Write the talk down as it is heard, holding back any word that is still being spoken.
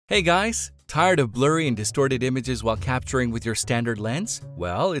Hey guys, tired of blurry and distorted images while capturing with your standard lens?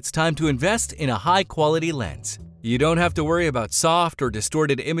 Well, it's time to invest in a high-quality lens. You don't have to worry about soft or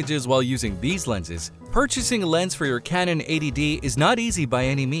distorted images while using these lenses. Purchasing a lens for your Canon 80D is not easy by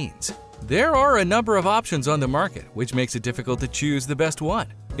any means. There are a number of options on the market, which makes it difficult to choose the best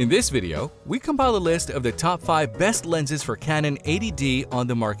one. In this video, we compile a list of the top 5 best lenses for Canon 80D on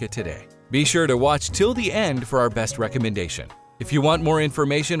the market today. Be sure to watch till the end for our best recommendation. If you want more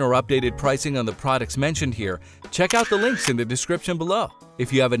information or updated pricing on the products mentioned here, check out the links in the description below.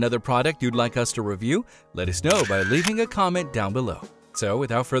 If you have another product you'd like us to review, let us know by leaving a comment down below. So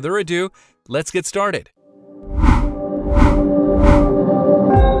without further ado, let's get started.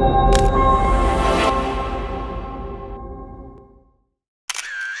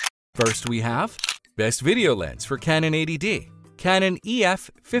 First we have Best Video Lens for Canon 80D, Canon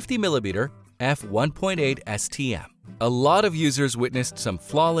EF 50mm f1.8 STM. A lot of users witnessed some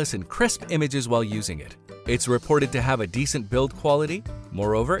flawless and crisp images while using it. It's reported to have a decent build quality.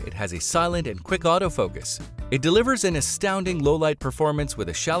 Moreover, it has a silent and quick autofocus. It delivers an astounding low-light performance with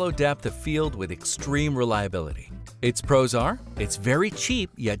a shallow depth of field with extreme reliability. Its pros are, it's very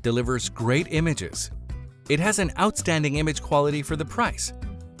cheap yet delivers great images. It has an outstanding image quality for the price.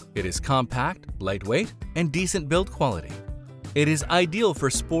 It is compact, lightweight, and decent build quality. It is ideal for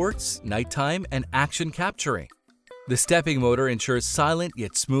sports, nighttime, and action capturing. The stepping motor ensures silent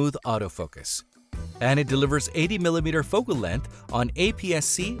yet smooth autofocus. And it delivers 80mm focal length on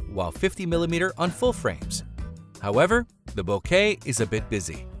APS-C while 50mm on full frames. However, the bokeh is a bit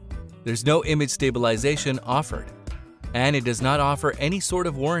busy. There's no image stabilization offered, and it does not offer any sort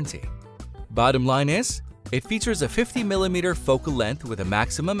of warranty. Bottom line is, it features a 50mm focal length with a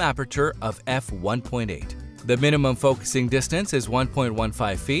maximum aperture of f1.8. The minimum focusing distance is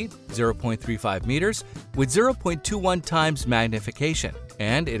 1.15 feet, 0.35 meters, with 0.21 times magnification,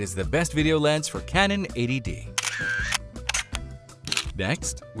 and it is the best video lens for Canon 80D.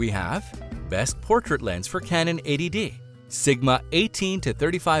 Next, we have Best Portrait Lens for Canon 80D, Sigma 18 to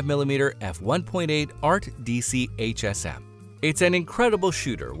 35mm f1.8 Art DC HSM. It's an incredible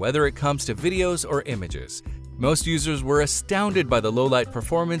shooter whether it comes to videos or images. Most users were astounded by the low-light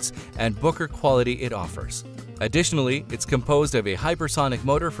performance and bokeh quality it offers. Additionally, it's composed of a hypersonic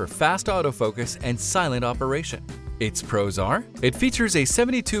motor for fast autofocus and silent operation. Its pros are, it features a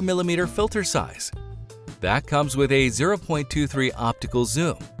 72mm filter size. That comes with a 0.23 optical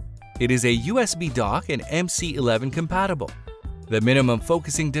zoom. It is a USB dock and MC11 compatible. The minimum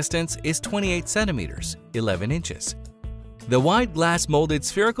focusing distance is 28 centimeters, 11 inches. The wide glass molded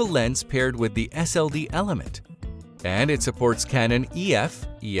spherical lens paired with the SLD element. And it supports Canon EF,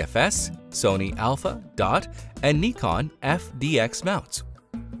 EFS, Sony Alpha, Dot, and Nikon FDX mounts.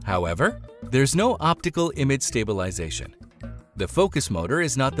 However, there's no optical image stabilization. The focus motor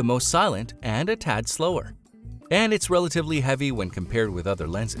is not the most silent and a tad slower. And it's relatively heavy when compared with other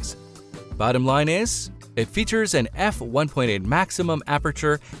lenses. Bottom line is, it features an f1.8 maximum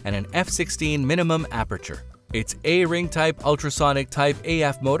aperture and an f16 minimum aperture. It's A-ring type ultrasonic type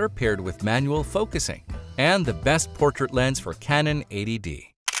AF motor paired with manual focusing, and the best portrait lens for Canon 80D.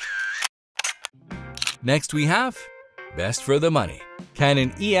 Next we have Best for the Money,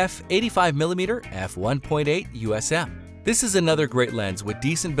 Canon EF 85mm f1.8 USM. This is another great lens with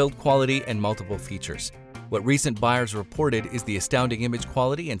decent build quality and multiple features. What recent buyers reported is the astounding image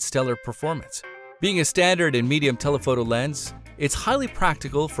quality and stellar performance. Being a standard and medium telephoto lens, it's highly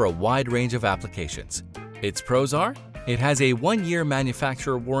practical for a wide range of applications. Its pros are, it has a 1-year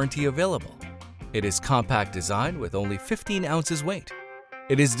manufacturer warranty available. It is compact design with only 15 ounces weight.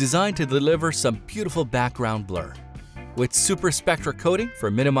 It is designed to deliver some beautiful background blur, with super spectra coating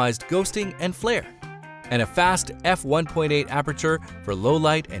for minimized ghosting and flare, and a fast f1.8 aperture for low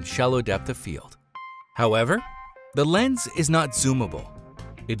light and shallow depth of field. However, the lens is not zoomable.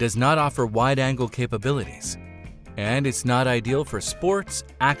 It does not offer wide-angle capabilities, and it's not ideal for sports,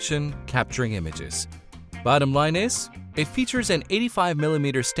 action, capturing images. Bottom line is, it features an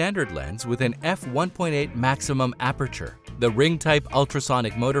 85mm standard lens with an f1.8 maximum aperture, the ring-type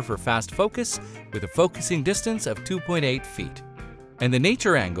ultrasonic motor for fast focus with a focusing distance of 2.8 feet. And the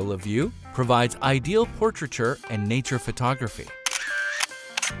nature angle of view provides ideal portraiture and nature photography.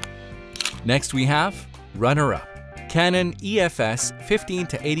 Next we have runner-up, Canon EFS 15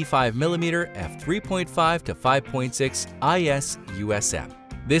 to 85mm f3.5 to 5.6 IS USM.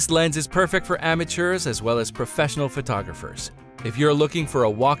 This lens is perfect for amateurs as well as professional photographers. If you're looking for a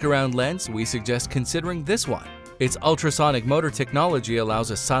walk-around lens, we suggest considering this one. Its ultrasonic motor technology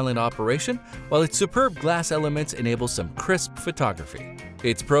allows a silent operation, while its superb glass elements enable some crisp photography.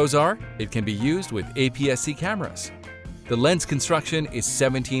 Its pros are, it can be used with APS-C cameras. The lens construction is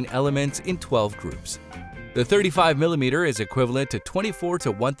 17 elements in 12 groups. The 35mm is equivalent to 24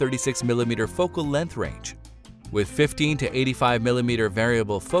 to 136mm focal length range, with 15 to 85mm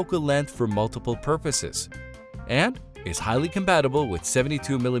variable focal length for multiple purposes, and is highly compatible with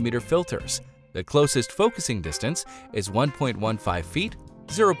 72mm filters. The closest focusing distance is 1.15 feet,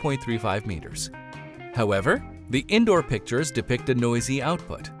 0.35 meters. However, the indoor pictures depict a noisy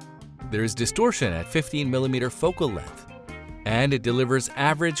output. There is distortion at 15mm focal length, and it delivers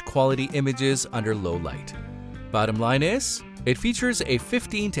average quality images under low light. Bottom line is, it features a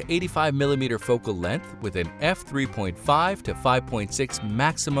 15 to 85mm focal length with an f3.5 to 5.6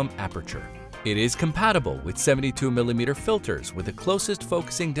 maximum aperture. It is compatible with 72mm filters with a closest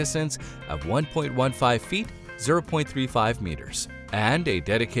focusing distance of 1.15 feet, 0.35 meters, and a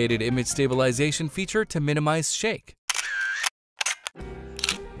dedicated image stabilization feature to minimize shake.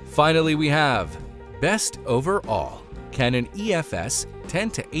 Finally, we have Best Overall Canon EFS 10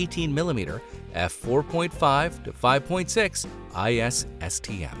 to 18mm f4.5 to 5.6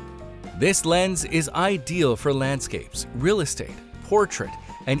 IS-STM. This lens is ideal for landscapes, real estate, portrait,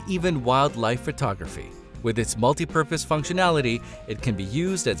 and even wildlife photography. With its multi-purpose functionality, it can be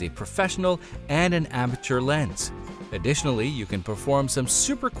used as a professional and an amateur lens. Additionally, you can perform some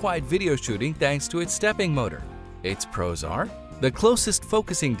super quiet video shooting thanks to its stepping motor. Its pros are: the closest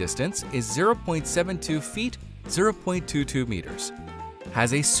focusing distance is 0.72 feet, 0.22 meters.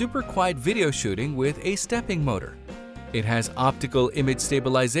 Has a super quiet video shooting with a stepping motor. It has optical image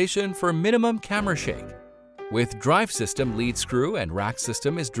stabilization for minimum camera shake. With drive system, lead screw, and rack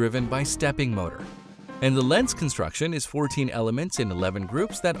system is driven by stepping motor. And the lens construction is 14 elements in 11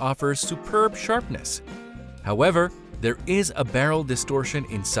 groups that offers superb sharpness. However, there is a barrel distortion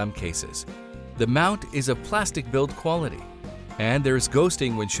in some cases. The mount is of plastic build quality, and there is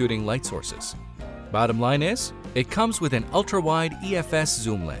ghosting when shooting light sources. Bottom line is, it comes with an ultra-wide EFS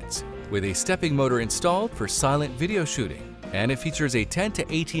zoom lens, with a stepping motor installed for silent video shooting, and it features a 10 to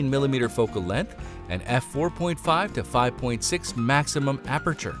 18mm focal length and f4.5 to 5.6 maximum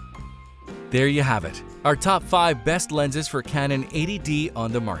aperture. There you have it, our top 5 best lenses for Canon 80D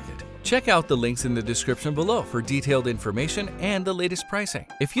on the market. Check out the links in the description below for detailed information and the latest pricing.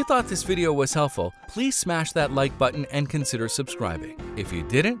 If you thought this video was helpful, please smash that like button and consider subscribing. If you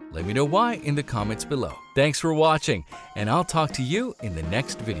didn't, let me know why in the comments below. Thanks for watching, and I'll talk to you in the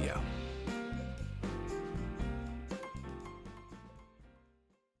next video.